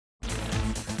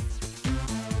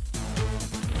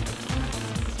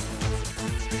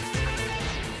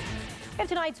And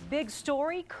tonight's big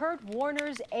story, Kurt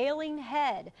Warner's ailing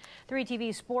head.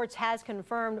 3TV Sports has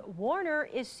confirmed Warner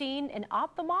is seeing an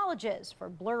ophthalmologist for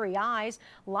blurry eyes,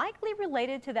 likely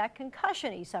related to that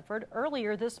concussion he suffered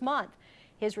earlier this month.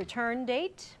 His return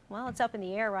date, well, it's up in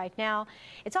the air right now.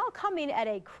 It's all coming at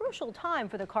a crucial time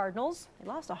for the Cardinals. They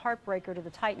lost a heartbreaker to the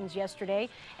Titans yesterday,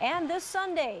 and this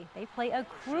Sunday they play a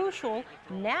crucial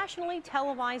nationally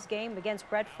televised game against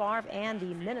Brett Favre and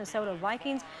the Minnesota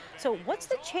Vikings. So what's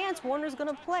the chance Warner's going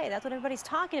to play? That's what everybody's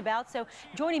talking about. So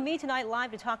joining me tonight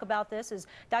live to talk about this is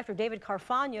Dr. David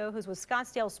Carfagno, who's with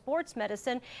Scottsdale Sports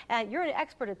Medicine, and you're an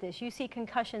expert at this. You see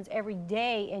concussions every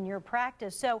day in your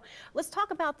practice. So let's talk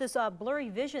about this blurry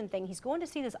vision thing. He's going to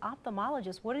see this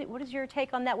ophthalmologist. What is your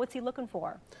take on that? What's he looking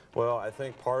for? Well, I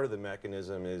think part of the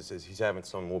mechanism is he's having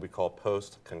some what we call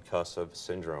post-concussive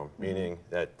syndrome, meaning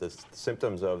that the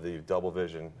symptoms of the double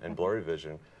vision and blurry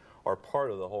vision are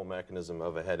part of the whole mechanism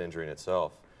of a head injury in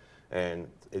itself. And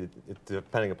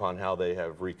depending upon how they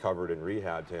have recovered and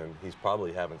rehabbed him, he's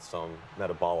probably having some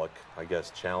metabolic, I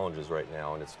guess, challenges right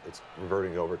now, and it's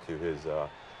reverting over to his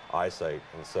eyesight.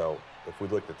 And so if we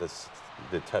looked at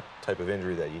the type of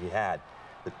injury that he had,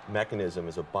 the mechanism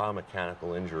is a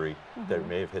biomechanical injury that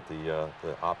may have hit the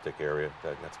optic area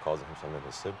that's causing him some of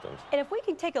his symptoms. And if we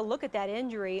can take a look at that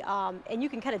injury, and you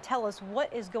can kind of tell us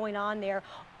what is going on there.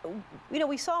 You know,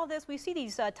 we see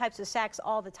these types of sacks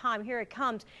all the time. Here it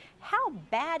comes. How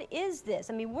bad is this?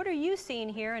 I mean, what are you seeing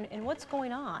here, and what's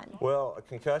going on? Well, a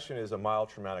concussion is a mild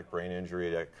traumatic brain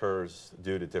injury that occurs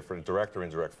due to different direct or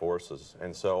indirect forces.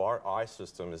 And so our eye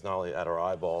system is not only at our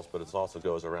eyeballs, but it also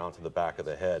goes around to the back of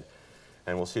the head.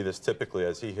 And we'll see this typically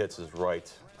as he hits his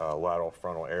right lateral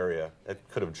frontal area. It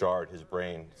could have jarred his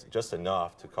brain just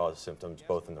enough to cause symptoms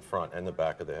both in the front and the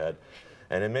back of the head.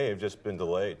 And it may have just been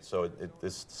delayed, so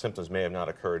this symptoms may have not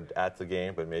occurred at the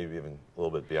game, but maybe even a little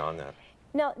bit beyond that.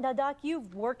 Now, Doc,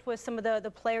 you've worked with some of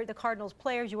the Cardinals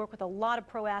players. You work with a lot of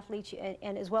pro athletes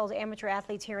and as well as amateur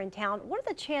athletes here in town. What are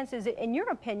the chances, in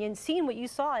your opinion, seeing what you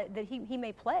saw, that he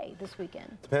may play this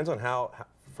weekend? Depends on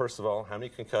first of all, how many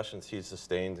concussions he's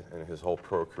sustained in his whole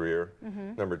pro career.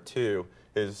 Number two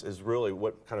is really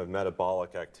what kind of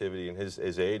metabolic activity and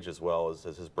his age as well as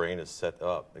his brain is set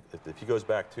up. If he goes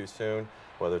back too soon,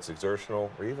 whether it's exertional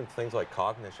or even things like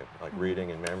cognition, like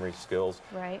reading and memory skills,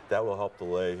 that will help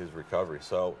delay his recovery.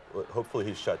 So hopefully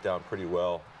he's shut down pretty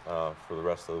well for the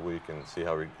rest of the week and see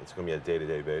how it's going to be a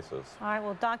day-to-day basis. All right,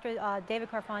 well, Dr. David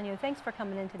Carfagno, thanks for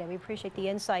coming in today. We appreciate the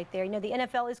insight there. You know, the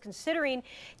NFL is considering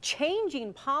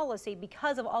changing policy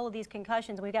because of all of these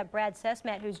concussions. We've got Brad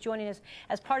Sesmat, who's joining us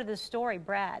as part of this story.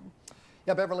 Brad.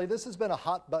 Yeah, Beverly, this has been a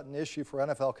hot-button issue for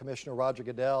NFL Commissioner Roger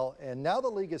Goodell, and now the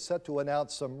league is set to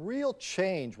announce some real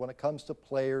change when it comes to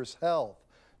players' health.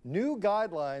 New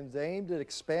guidelines aimed at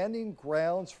expanding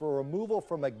grounds for removal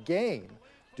from a game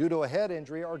due to a head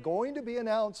injury are going to be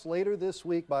announced later this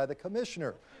week by the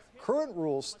commissioner. Current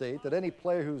rules state that any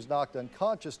player who's knocked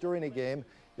unconscious during a game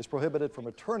is prohibited from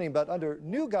returning, but under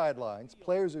new guidelines,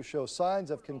 players who show signs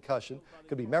of concussion,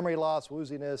 could be memory loss,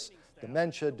 wooziness,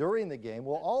 dementia during the game,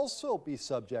 will also be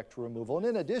subject to removal. And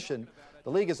in addition,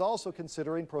 the league is also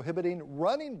considering prohibiting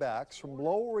running backs from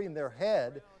lowering their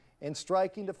head and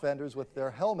striking defenders with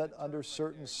their helmet under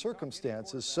certain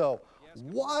circumstances. So,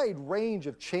 wide range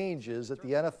of changes that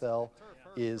the NFL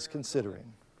is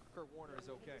considering.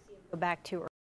 Back to